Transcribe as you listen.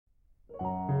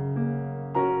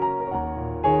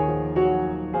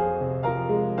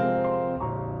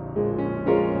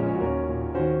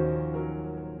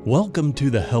Welcome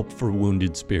to the Help for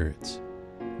Wounded Spirits.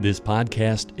 This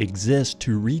podcast exists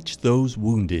to reach those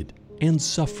wounded and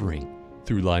suffering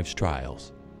through life's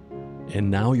trials. And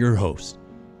now your hosts,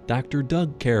 Dr.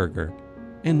 Doug Carragher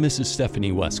and Mrs.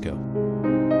 Stephanie Wesco.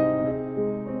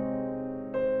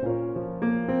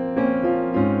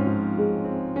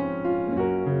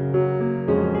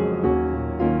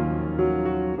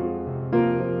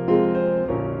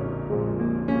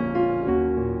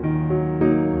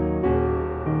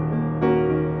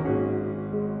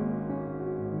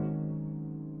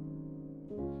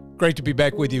 Great to be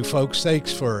back with you, folks.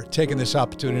 Thanks for taking this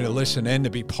opportunity to listen in,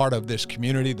 to be part of this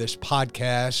community, this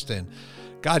podcast. And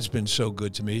God's been so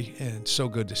good to me and so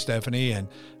good to Stephanie. And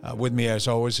with me, as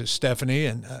always, is Stephanie.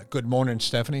 And good morning,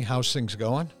 Stephanie. How's things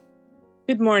going?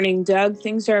 Good morning, Doug.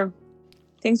 Things are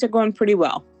going pretty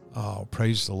well. Oh,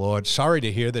 praise the Lord. Sorry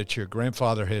to hear that your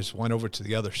grandfather has went over to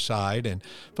the other side. And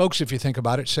folks, if you think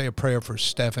about it, say a prayer for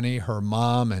Stephanie, her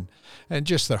mom, and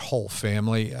just their whole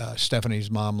family. Stephanie's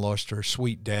mom lost her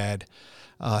sweet dad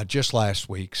just last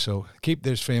week. So keep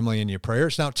this family in your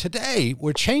prayers. Now, today,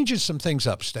 we're changing some things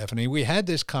up, Stephanie. We had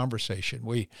this conversation.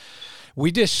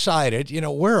 We decided,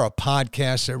 we're a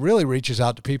podcast that really reaches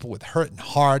out to people with hurting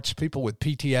hearts, people with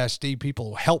PTSD,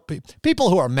 people who help people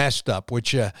who are messed up,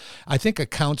 which I think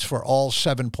accounts for all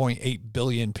 7.8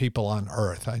 billion people on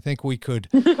Earth. I think we could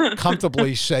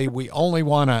comfortably say we only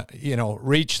want to,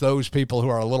 reach those people who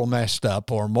are a little messed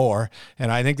up or more,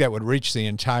 and I think that would reach the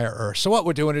entire Earth. So what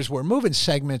we're doing is we're moving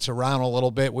segments around a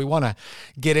little bit. We want to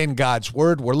get in God's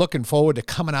Word. We're looking forward to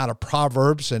coming out of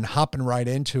Proverbs and hopping right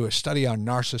into a study on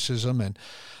narcissism. And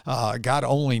God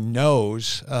only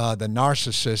knows the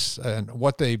narcissists and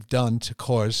what they've done to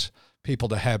cause people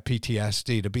to have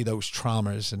PTSD, to be those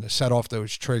traumas and to set off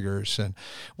those triggers. And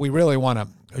we really want to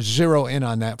zero in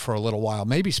on that for a little while,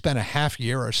 maybe spend a half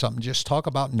year or something, just talk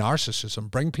about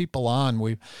narcissism, bring people on.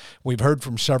 We've heard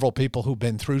from several people who've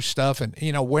been through stuff, and,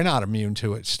 we're not immune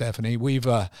to it, Stephanie. We've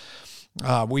felt some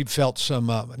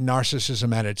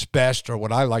narcissism at its best, or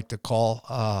what I like to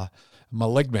call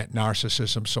malignant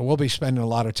narcissism. So we'll be spending a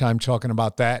lot of time talking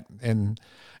about that in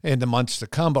the months to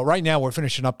come. But right now we're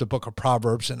finishing up the book of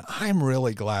Proverbs, and I'm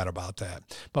really glad about that.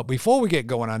 But before we get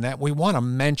going on that, we want to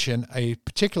mention a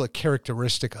particular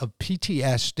characteristic of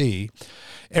PTSD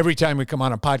every time we come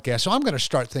on a podcast. So I'm going to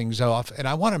start things off, and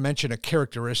I want to mention a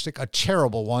characteristic, a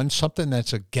terrible one, something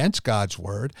that's against God's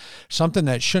word, something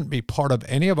that shouldn't be part of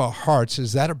any of our hearts,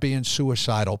 is that of being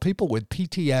suicidal. People with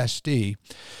PTSD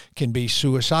can be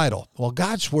suicidal. Well,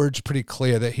 God's word's pretty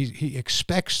clear that he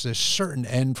expects this certain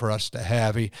end for us to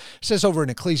have. He says over in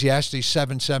Ecclesiastes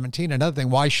 7:17, another thing,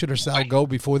 why shouldest thou go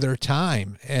before their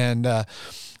time? And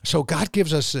so God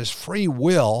gives us this free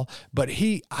will, but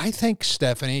I think,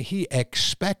 Stephanie, he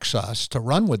expects us to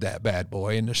run with that bad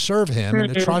boy and to serve him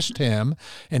and to trust him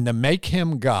and to make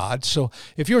him God. So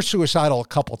if you're suicidal, a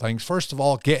couple things. First of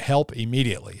all, get help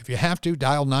immediately. If you have to,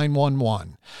 dial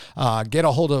 911. Get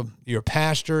a hold of your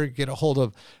pastor, get a hold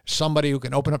of somebody who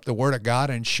can open up the Word of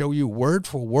God and show you word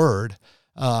for word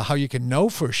how you can know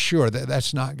for sure that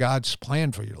that's not God's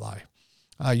plan for your life.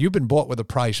 You've been bought with a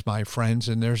price, my friends,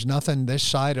 and there's nothing this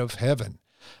side of heaven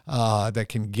that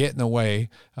can get in the way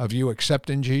of you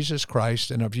accepting Jesus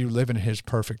Christ and of you living his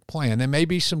perfect plan. There may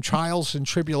be some trials and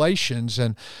tribulations,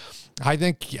 and I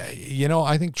think,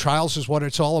 I think trials is what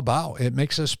it's all about. It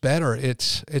makes us better.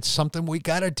 It's something we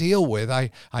got to deal with. I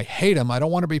hate them. I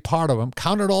don't want to be part of them.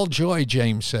 Count it all joy,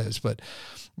 James says, but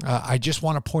I just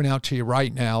want to point out to you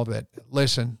right now that,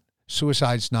 listen,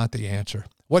 suicide's not the answer.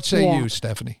 What say you,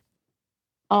 Stephanie?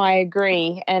 Oh, I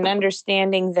agree. And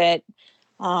understanding that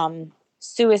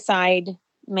suicide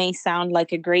may sound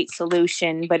like a great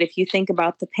solution, but if you think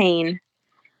about the pain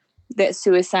that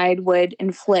suicide would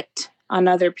inflict on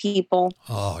other people,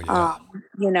 and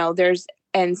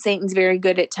Satan's very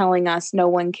good at telling us no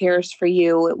one cares for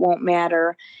you. It won't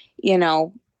matter,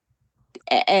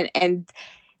 and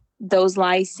those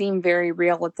lies seem very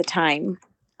real at the time.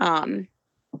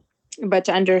 But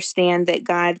to understand that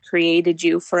God created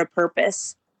you for a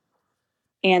purpose,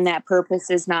 and that purpose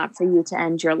is not for you to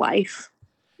end your life.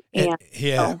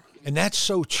 And that's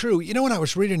so true. When I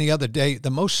was reading the other day, the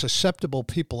most susceptible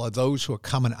people are those who are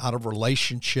coming out of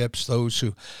relationships, those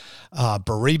who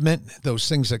bereavement, those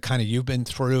things that kind of you've been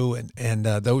through, and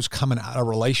those coming out of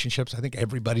relationships. I think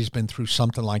everybody's been through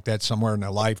something like that somewhere in their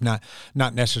life, not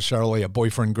necessarily a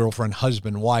boyfriend, girlfriend,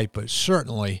 husband, wife, but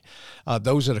certainly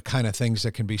those are the kind of things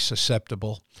that can be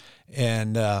susceptible.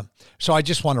 And so I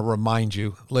just want to remind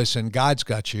you, listen, God's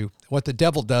got you. What the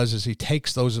devil does is he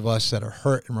takes those of us that are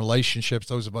hurt in relationships,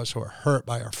 those of us who are hurt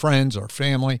by our friends or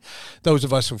family, those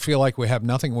of us who feel like we have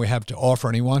nothing we have to offer,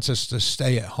 and he wants us to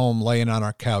stay at home laying on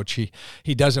our couch.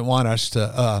 He doesn't want us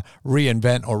to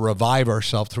reinvent or revive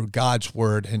ourselves through God's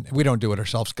word, and we don't do it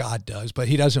ourselves, God does, but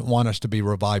he doesn't want us to be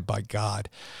revived by God.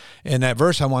 And that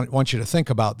verse I want you to think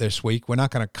about this week, we're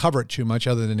not going to cover it too much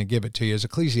other than to give it to you, is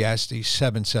Ecclesiastes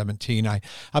 7:17.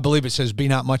 I believe it says, "Be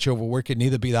not much overworked,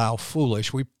 neither be thou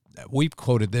foolish." We've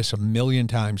quoted this a million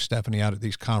times, Stephanie, out at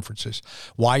these conferences.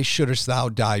 Why shouldest thou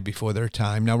die before their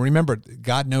time? Now, remember,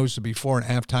 God knows the before and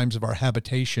after times of our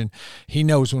habitation. He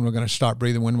knows when we're going to stop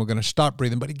breathing, when we're going to stop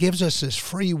breathing, but he gives us this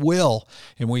free will,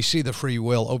 and we see the free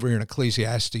will over here in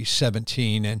Ecclesiastes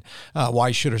 17, and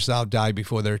why shouldest thou die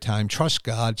before their time? Trust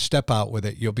God, step out with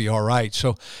it, you'll be all right.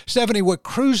 So, Stephanie, we're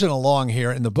cruising along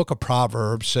here in the book of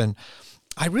Proverbs, and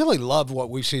I really love what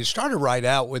we see. It started right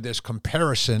out with this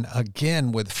comparison,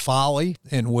 again, with folly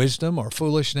and wisdom, or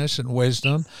foolishness and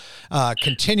wisdom.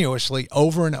 Continuously,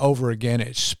 over and over again,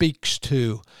 it speaks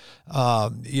to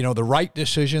the right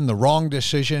decision, the wrong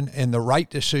decision, and the right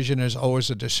decision is always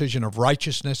a decision of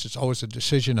righteousness. It's always a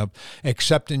decision of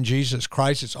accepting Jesus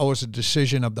Christ. It's always a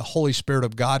decision of the Holy Spirit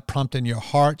of God prompting your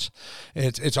hearts.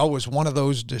 It's always one of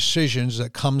those decisions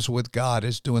that comes with God,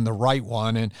 is doing the right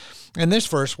one. And in this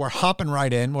verse, we're hopping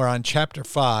right in. We're on chapter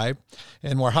 5,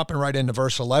 and we're hopping right into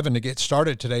verse 11 to get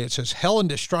started today. It says, "Hell and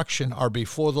destruction are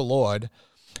before the Lord.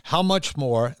 How much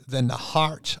more than the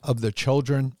hearts of the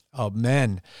children of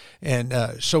men?" And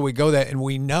so we go there, and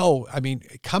we know,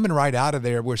 coming right out of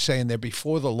there, we're saying they're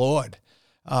before the Lord.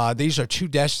 These are two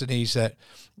destinies that,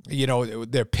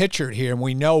 they're pictured here, and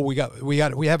we know we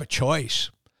have a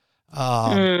choice.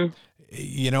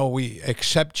 We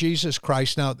accept Jesus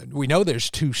Christ. Now, we know there's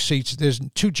two seats, there's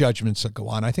two judgments that go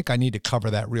on. I think I need to cover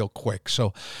that real quick.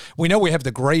 So we know we have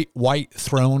the great white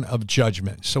throne of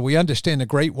judgment. So we understand the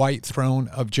great white throne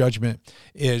of judgment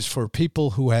is for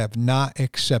people who have not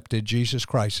accepted Jesus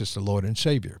Christ as the Lord and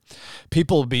Savior.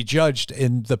 People will be judged,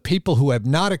 and the people who have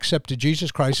not accepted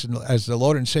Jesus Christ as the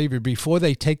Lord and Savior before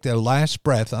they take their last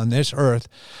breath on this earth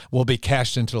will be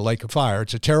cast into the lake of fire.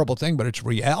 It's a terrible thing, but it's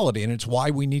reality, and it's why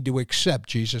we need to accept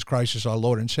Jesus Christ as our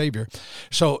Lord and Savior.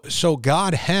 So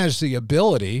God has the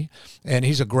ability, and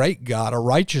he's a great God, a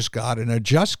righteous God, and a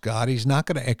just God. He's not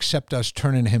going to accept us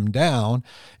turning him down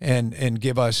and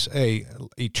give us a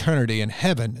eternity in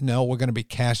heaven. No, we're going to be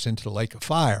cast into the lake of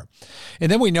fire.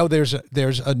 And then we know there's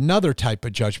another type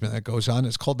of judgment that goes on.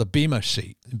 It's called the Bema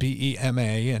seat,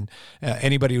 B-E-M-A, and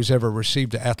anybody who's ever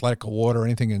received an athletic award or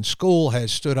anything in school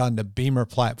has stood on the Beamer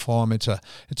platform. It's a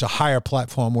higher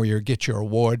platform where you get your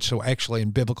award. So actually,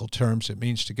 in biblical terms, it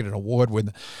means to get an award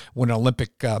when an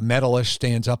Olympic medalist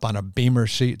stands up on a Beamer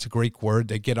seat. It's a Greek word.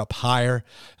 They get up higher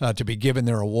to be given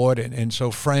their award. And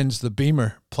so, friends, the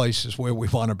Beamer place is where we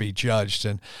want to be judged.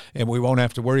 And we won't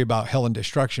have to worry about hell and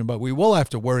destruction, but we will have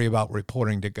to worry about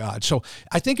reporting to God. So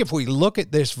I think if we look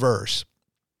at this verse,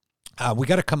 we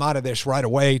got to come out of this right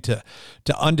away to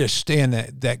understand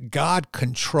that God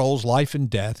controls life and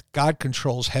death. God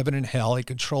controls heaven and hell. He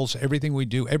controls everything we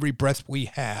do, every breath we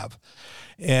have.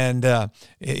 And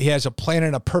he has a plan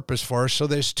and a purpose for us. So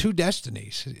there's two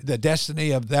destinies, the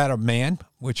destiny of man,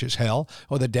 which is hell,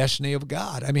 or the destiny of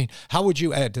God. How would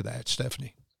you add to that,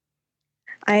 Stephanie?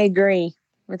 I agree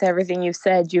with everything you've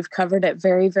said. You've covered it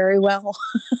very, very well.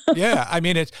 Yeah,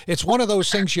 it's one of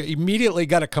those things you immediately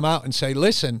got to come out and say,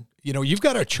 listen, you've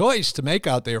got a choice to make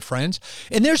out there, friends.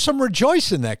 And there's some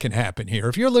rejoicing that can happen here.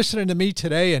 If you're listening to me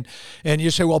today and you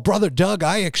say, well, Brother Doug,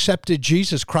 I accepted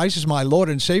Jesus Christ as my Lord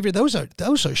and Savior. Those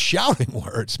are shouting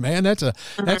words, man. That's an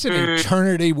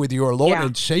eternity with your Lord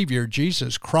and Savior,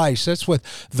 Jesus Christ. That's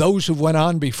with those who went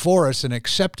on before us and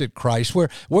accepted Christ. We're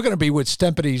going to be with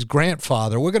Stephanie's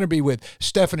grandfather. We're going to be with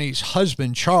Stephanie's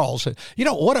husband, Charles.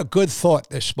 What a good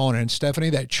thought this morning, Stephanie,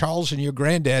 that Charles and your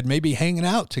granddad may be hanging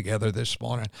out together this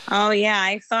morning. Oh, yeah,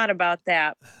 I thought about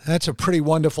that. That's a pretty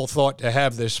wonderful thought to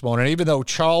have this morning. Even though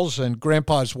Charles and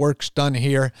Grandpa's work's done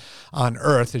here on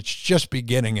earth, it's just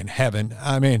beginning in heaven.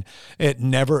 It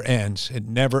never ends. It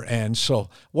never ends. So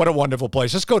what a wonderful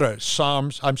place. Let's go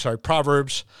to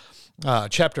Proverbs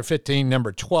chapter 15,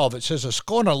 number 12. It says, "A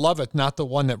scorner loveth not the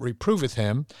one that reproveth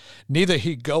him, neither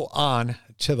he go on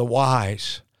to the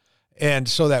wise." And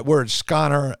so that word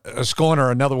scorner,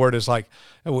 another word is like,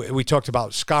 we talked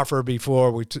about scoffer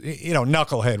before.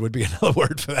 Knucklehead would be another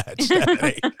word for that,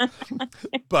 Stephanie.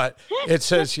 But it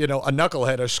says, a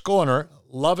knucklehead, a scorner,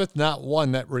 loveth not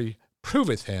one that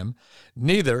reproveth him,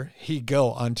 neither he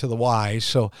go unto the wise.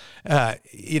 So,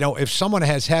 if someone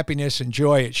has happiness and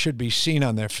joy, it should be seen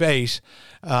on their face.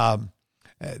 I'm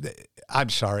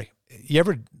sorry. You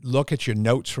ever look at your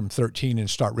notes from 13 and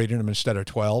start reading them instead of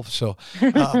 12? So,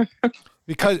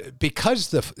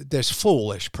 because this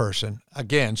foolish person,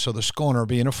 again, so the scorner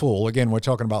being a fool, again, we're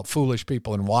talking about foolish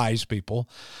people and wise people,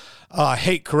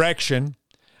 hate correction.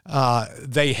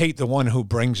 They hate the one who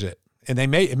brings it. And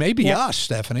it may be us,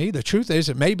 Stephanie. The truth is,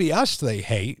 it may be us they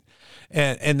hate.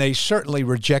 And they certainly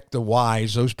reject the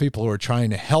wise, those people who are trying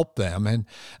to help them. And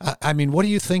I mean, what are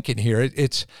you thinking here?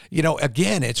 It's,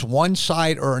 again, it's one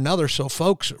side or another. So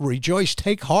folks, rejoice,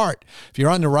 take heart. If you're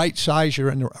on the right side,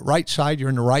 you're in the right side, you're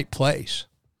in the right place.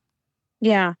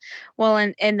 Yeah. Well,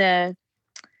 and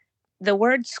the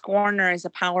word scorner is a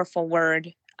powerful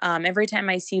word. Every time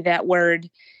I see that word,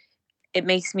 it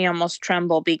makes me almost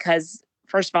tremble because,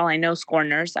 first of all, I know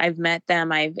scorners. I've met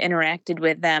them. I've interacted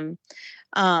with them.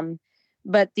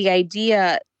 But the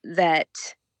idea that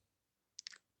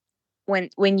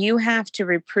when you have to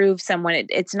reprove someone,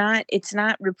 it's not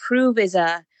reprove is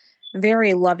a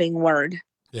very loving word.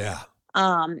 Yeah.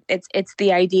 It's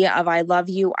the idea of, I love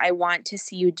you. I want to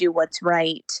see you do what's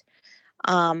right.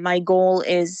 My goal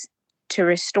is to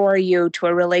restore you to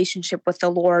a relationship with the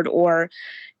Lord or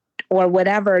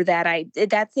whatever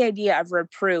that's the idea of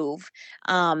reprove.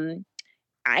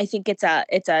 I think it's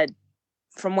a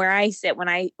from where I sit, when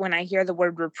I hear the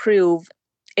word reprove,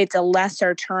 it's a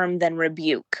lesser term than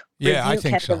rebuke. Yeah, rebuke I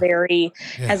think has so.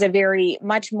 Has a very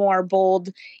much more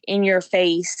bold, in your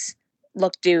face,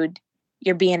 look, dude,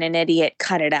 you're being an idiot,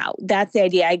 cut it out. That's the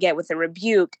idea I get with a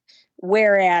rebuke.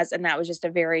 Whereas, and that was just a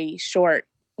very short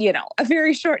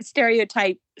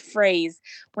stereotype phrase.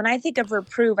 When I think of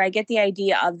reprove, I get the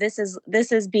idea of this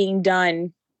is being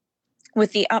done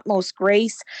with the utmost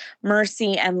grace,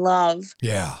 mercy, and love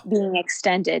being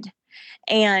extended.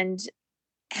 And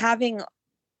having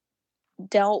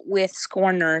dealt with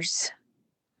scorners.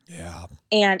 Yeah.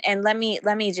 And let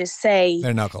me just say,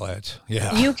 they're knuckleheads.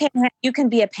 Yeah. You can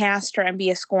be a pastor and be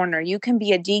a scorner. You can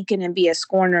be a deacon and be a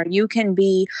scorner. You can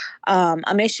be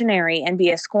a missionary and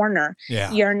be a scorner.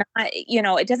 Yeah. You're not,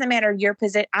 it doesn't matter your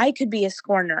position. I could be a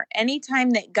scorner.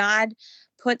 Anytime that God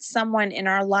puts someone in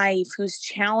our life who's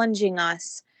challenging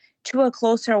us to a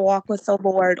closer walk with the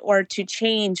Lord, or to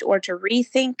change or to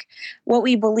rethink what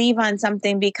we believe on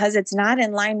something because it's not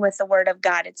in line with the Word of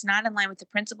God. It's not in line with the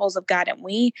principles of God. And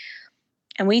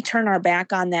we turn our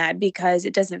back on that because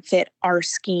it doesn't fit our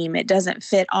scheme. It doesn't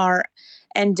fit our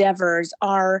endeavors,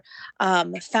 our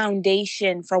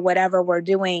foundation for whatever we're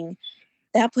doing.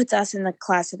 That puts us in the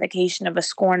classification of a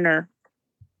scorner.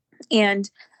 And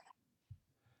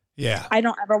yeah, I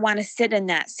don't ever want to sit in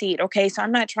that seat. Okay. So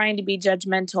I'm not trying to be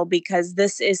judgmental, because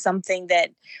this is something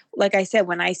that, like I said,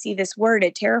 when I see this word,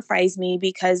 it terrifies me,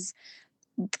 because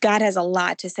God has a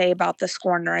lot to say about the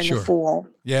scorner and the fool.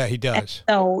 Yeah, he does. And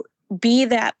so be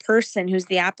that person who's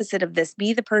the opposite of this.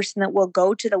 Be the person that will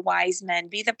go to the wise men.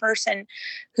 Be the person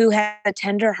who has a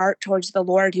tender heart towards the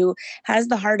Lord, who has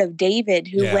the heart of David,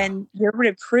 who when you're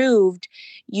reproved,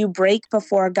 you break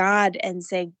before God and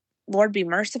say, Lord, be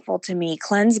merciful to me,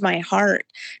 cleanse my heart,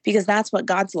 because that's what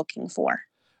God's looking for.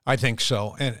 I think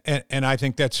so. And I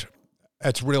think that's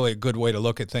really a good way to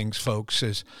look at things, folks,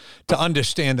 is to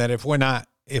understand that if we're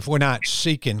not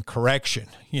seeking correction,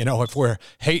 if we're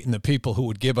hating the people who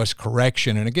would give us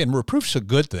correction, and again, reproof's a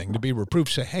good thing. To be reproved,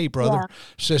 say, hey, brother,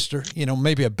 sister,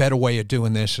 maybe a better way of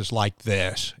doing this is like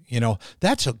this.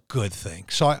 That's a good thing.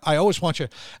 So I always want you,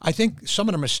 I think some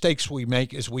of the mistakes we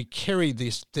make is we carry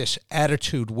this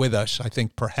attitude with us, I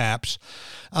think perhaps,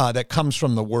 that comes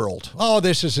from the world. Oh,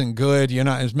 this isn't good.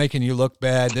 It's making you look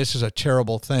bad. This is a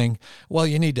terrible thing. Well,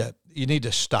 you need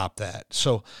to stop that.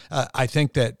 So I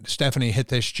think that Stephanie hit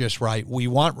this just right. We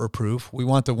want reproof. We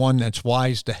want the one that's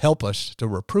wise to help us, to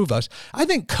reprove us. I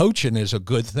think coaching is a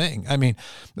good thing. I mean,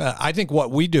 I think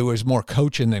what we do is more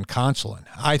coaching than counseling.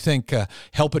 I think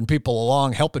helping people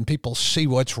along, helping people see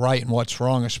what's right and what's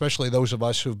wrong, especially those of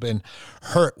us who've been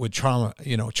hurt with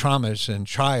traumas and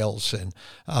trials and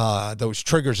those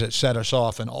triggers that set us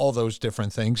off and all those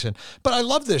different things. But I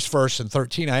love this verse in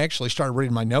 13. I actually started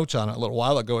reading my notes on it a little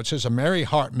while ago. It says, a merry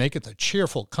heart maketh a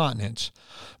cheerful countenance,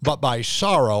 but by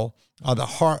sorrow the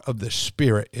heart of the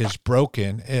spirit is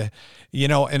broken. And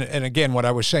again, what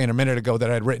I was saying a minute ago that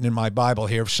I had written in my Bible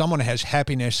here, if someone has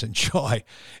happiness and joy,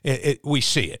 we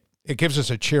see it. It gives us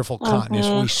a cheerful countenance.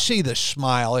 We see the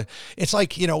smile. It's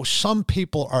like, some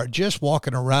people are just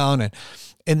walking around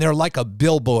and they're like a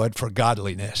billboard for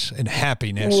godliness and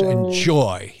happiness and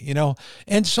joy,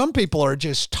 and some people are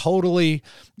just totally,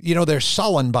 they're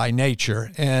sullen by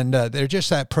nature, and they're just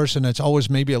that person that's always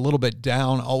maybe a little bit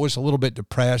down, always a little bit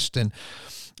depressed,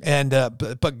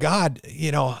 but God,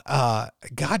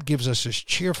 God gives us this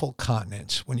cheerful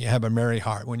countenance when you have a merry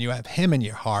heart, when you have Him in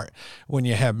your heart, when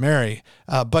you have Mary.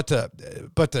 But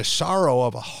the sorrow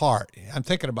of a heart, I'm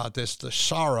thinking about this, the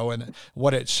sorrow and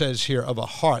what it says here of a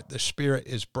heart, the spirit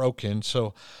is broken.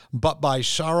 So, but by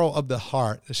sorrow of the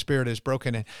heart, the spirit is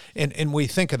broken. And we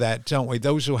think of that, don't we?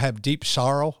 Those who have deep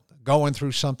sorrow, going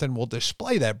through something will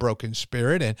display that broken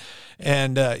spirit,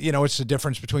 and it's the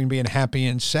difference between being happy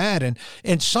and sad,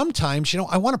 and sometimes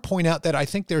I want to point out that I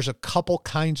think there's a couple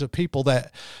kinds of people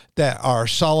that are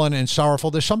sullen and sorrowful.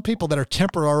 There's some people that are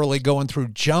temporarily going through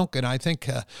junk, and I think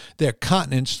their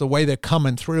countenance, the way they're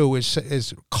coming through,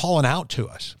 is calling out to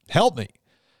us, help me.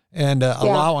 And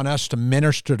allowing us to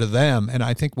minister to them. And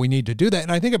I think we need to do that.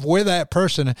 And I think if we're that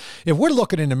person, if we're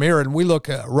looking in the mirror and we look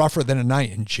rougher than a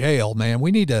night in jail, man,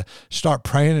 we need to start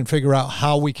praying and figure out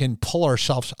how we can pull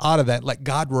ourselves out of that. Let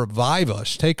God revive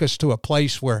us, take us to a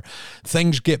place where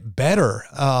things get better.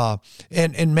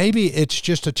 And maybe it's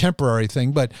just a temporary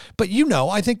thing, but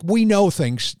I think we know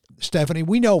things, Stephanie.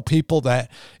 We know people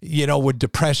that, would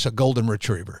depress a golden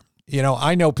retriever.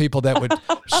 I know people that would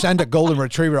send a golden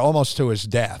retriever almost to his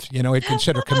death. He'd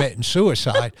consider committing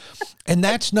suicide. And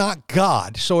that's not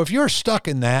God. So if you're stuck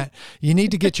in that, you need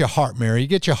to get your heart married. You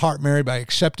get your heart married by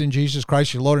accepting Jesus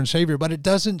Christ, your Lord and Savior. But it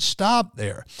doesn't stop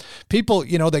there. People,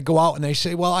 they go out and they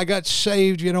say, well, I got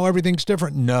saved, everything's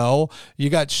different. No, you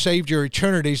got saved, your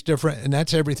eternity's different, and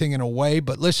that's everything in a way.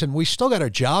 But listen, we still got a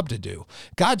job to do.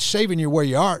 God's saving you where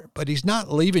you are, but He's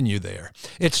not leaving you there.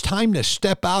 It's time to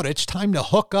step out. It's time to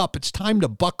hook up. It's time to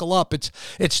buckle up.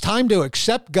 It's time to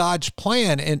accept God's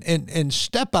plan and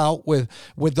step out with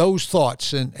those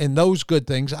thoughts and those good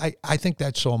things. I think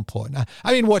that's so important.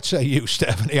 I mean, what say you,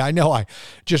 Stephanie? I know I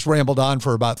just rambled on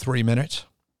for about 3 minutes.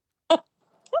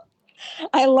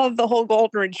 I love the whole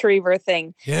golden retriever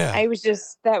thing. Yeah.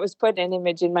 That was putting an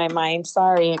image in my mind.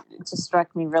 Sorry. It just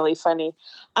struck me really funny.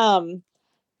 Well,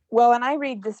 when I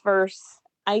read this verse,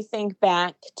 I think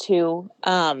back to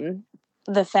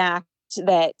the fact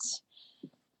that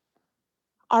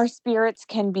our spirits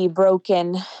can be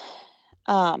broken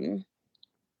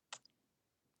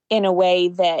in a way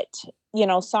that,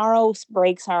 sorrow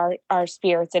breaks our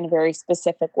spirits in a very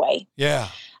specific way. Yeah.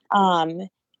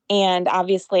 And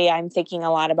obviously I'm thinking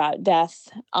a lot about death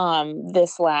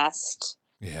this last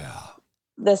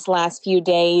few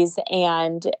days.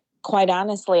 And quite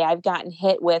honestly, I've gotten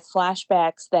hit with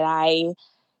flashbacks that I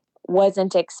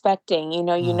wasn't expecting.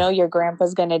 Your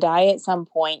grandpa's going to die at some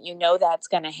point. That's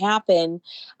going to happen.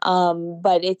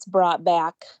 But it's brought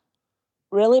back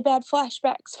really bad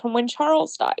flashbacks from when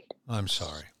Charles died. I'm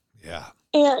sorry. Yeah.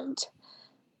 And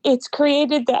it's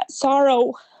created that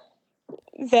sorrow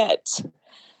that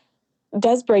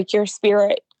does break your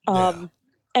spirit. And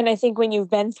I think when you've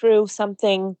been through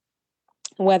something,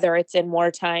 whether it's in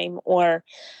wartime or,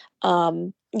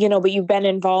 but you've been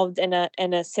involved in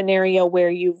a scenario where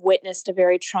you've witnessed a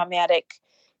very traumatic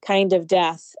kind of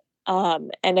death,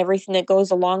 and everything that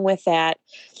goes along with that,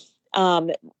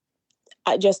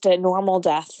 just a normal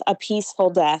death, a peaceful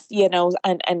death,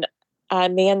 and a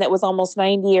man that was almost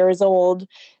 90 years old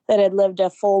that had lived a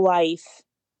full life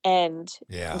and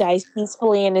dies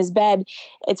peacefully in his bed.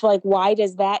 It's like, why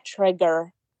does that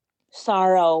trigger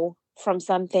sorrow from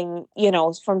something,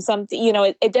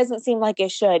 it doesn't seem like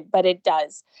it should, but it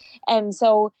does. And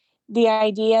so the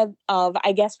idea of,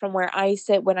 I guess, from where I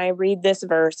sit when I read this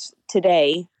verse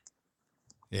today,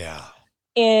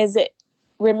 is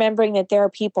remembering that there are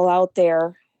people out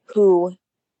there who,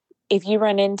 if you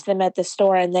run into them at the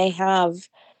store and they have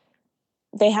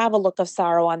a look of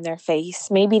sorrow on their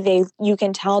face, maybe you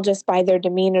can tell just by their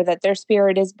demeanor that their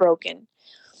spirit is broken.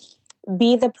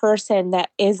 Be the person that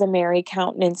is a merry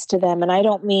countenance to them. And I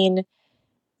don't mean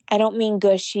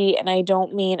gushy, and I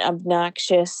don't mean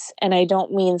obnoxious, and I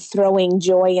don't mean throwing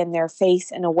joy in their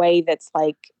face in a way that's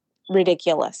like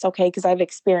ridiculous. Okay. Cause I've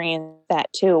experienced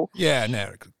that too. Yeah.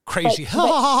 No, crazy.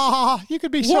 You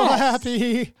could be so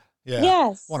happy. Yeah.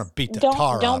 Yes. I want to beat the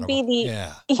tar out of them.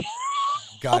 Yeah.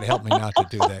 God help me not to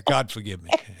do that. God forgive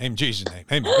me. In Jesus' name.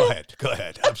 Amen. Go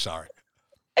ahead. I'm sorry.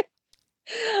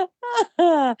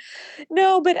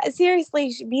 No, but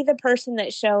seriously, be the person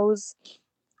that shows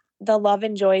the love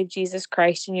and joy of Jesus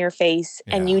Christ in your face.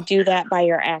 And you do that by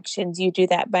your actions. You do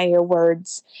that by your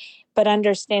words. But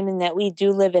understanding that we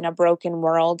do live in a broken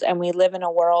world, and we live in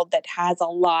a world that has a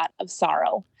lot of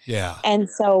sorrow. Yeah. And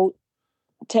so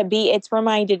it's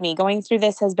reminded me, going through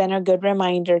this has been a good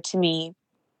reminder to me.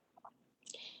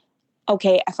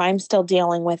 Okay, if I'm still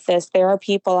dealing with this, there are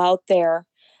people out there,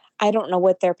 I don't know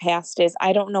what their past is.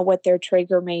 I don't know what their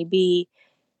trigger may be.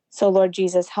 So Lord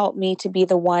Jesus, help me to be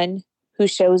the one who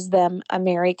shows them a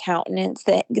merry countenance,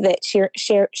 that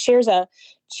shares a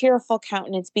cheerful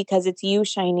countenance, because it's you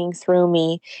shining through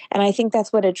me. And I think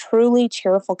that's what a truly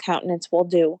cheerful countenance will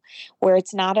do, where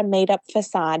it's not a made up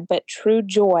facade, but true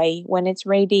joy when it's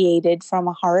radiated from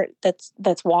a heart that's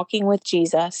walking with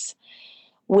Jesus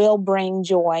will bring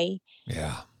joy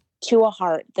to a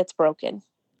heart that's broken.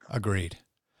 Agreed.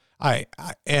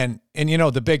 And you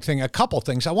know, the big thing, a couple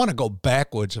things, I want to go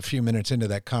backwards a few minutes into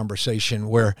that conversation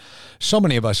where so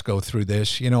many of us go through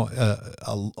this, you know,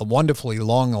 a wonderfully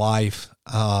long life.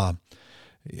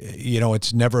 You know,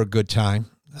 it's never a good time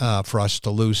for us to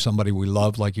lose somebody we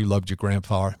love, like you loved your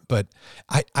grandfather. But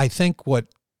I think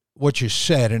what you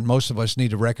said, and most of us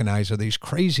need to recognize, are these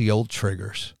crazy old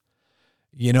triggers.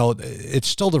 You know, it's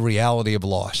still the reality of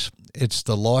loss. It's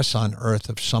the loss on earth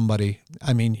of somebody.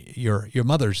 I mean, your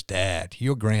mother's dad,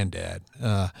 your granddad,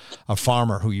 a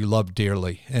farmer who you loved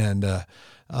dearly, and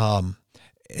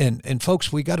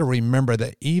folks, we got to remember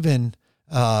that even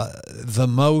the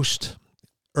most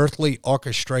earthly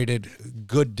orchestrated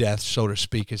good death, so to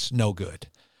speak, is no good.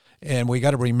 And we got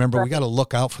to remember, we got to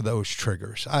look out for those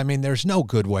triggers. I mean, there's no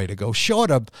good way to go. Short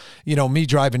of, you know, me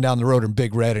driving down the road in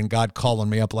Big Red and God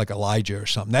calling me up like Elijah or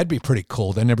something. That'd be pretty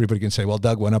cool. Then everybody can say, well,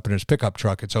 Doug went up in his pickup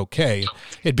truck. It's okay.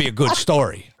 It'd be a good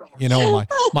story. You know,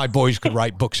 my boys could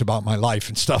write books about my life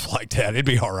and stuff like that. It'd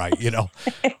be all right, you know.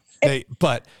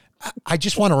 But I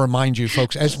just want to remind you,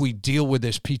 folks, as we deal with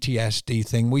this PTSD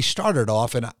thing, we started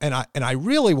off, and I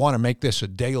really want to make this a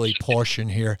daily portion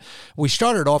here. We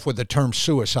started off with the term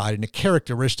suicide and the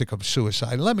characteristic of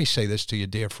suicide. Let me say this to you,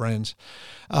 dear friends.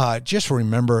 Just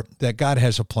remember that God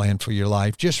has a plan for your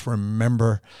life. Just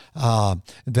remember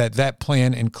that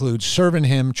plan includes serving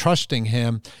Him, trusting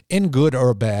Him in good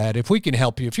or bad. If we can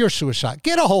help you, if you're suicidal,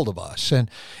 get a hold of us. And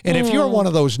if you're one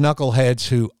of those knuckleheads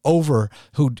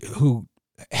who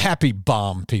happy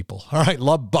bomb people, all right?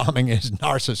 Love bombing is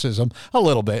narcissism a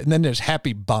little bit. And then there's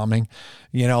happy bombing,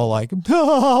 you know, like,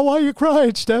 why are you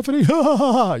crying, Stephanie?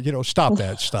 You know, stop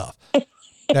that stuff.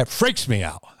 That freaks me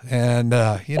out. And,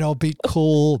 you know, be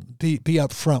cool, be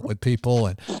upfront with people,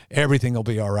 and everything will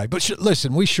be all right. But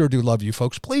listen, we sure do love you,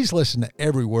 folks. Please listen to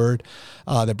every word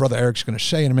that Brother Eric's going to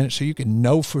say in a minute, so you can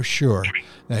know for sure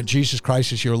that Jesus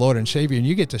Christ is your Lord and Savior, and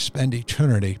you get to spend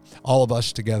eternity, all of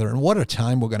us together. And what a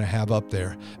time we're going to have up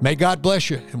there. May God bless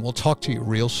you, and we'll talk to you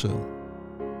real soon.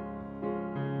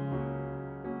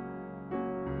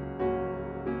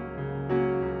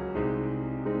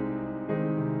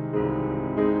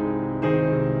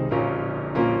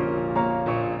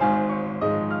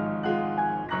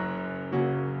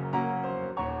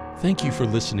 Thank you for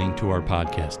listening to our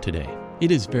podcast today. It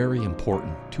is very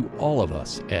important to all of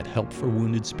us at Help for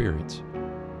Wounded Spirits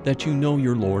that you know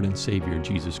your Lord and Savior,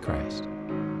 Jesus Christ.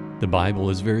 The Bible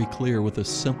is very clear with a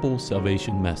simple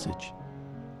salvation message.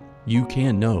 You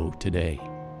can know today.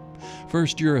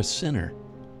 First, you're a sinner,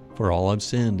 for all have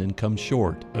sinned and come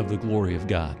short of the glory of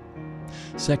God.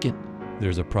 Second,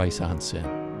 there's a price on sin,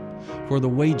 for the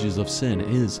wages of sin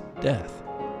is death.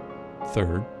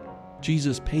 Third,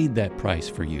 Jesus paid that price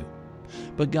for you.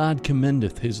 But God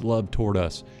commendeth His love toward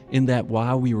us, in that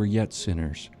while we were yet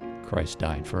sinners, Christ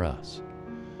died for us.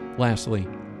 Lastly,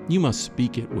 you must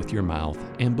speak it with your mouth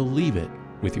and believe it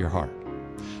with your heart,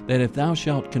 that if thou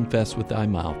shalt confess with thy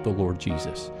mouth the Lord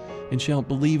Jesus, and shalt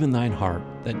believe in thine heart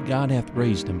that God hath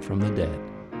raised Him from the dead,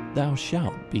 thou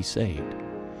shalt be saved.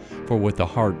 For with the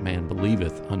heart man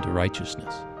believeth unto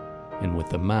righteousness, and with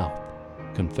the mouth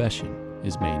confession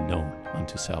is made known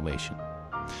unto salvation.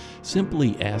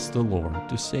 Simply ask the Lord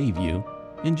to save you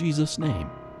in Jesus' name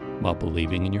while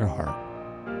believing in your heart,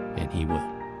 and He will.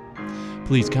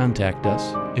 Please contact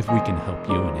us if we can help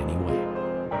you in any way.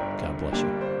 God bless you.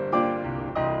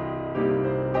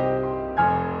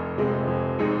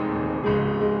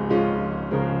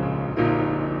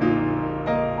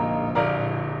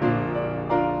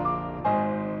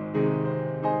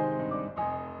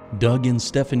 Doug and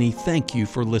Stephanie, thank you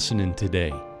for listening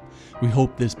today. We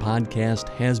hope this podcast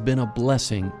has been a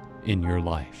blessing in your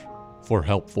life. For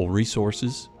helpful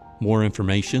resources, more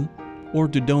information, or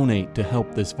to donate to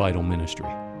help this vital ministry,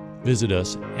 visit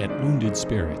us at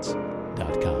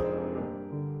woundedspirits.com.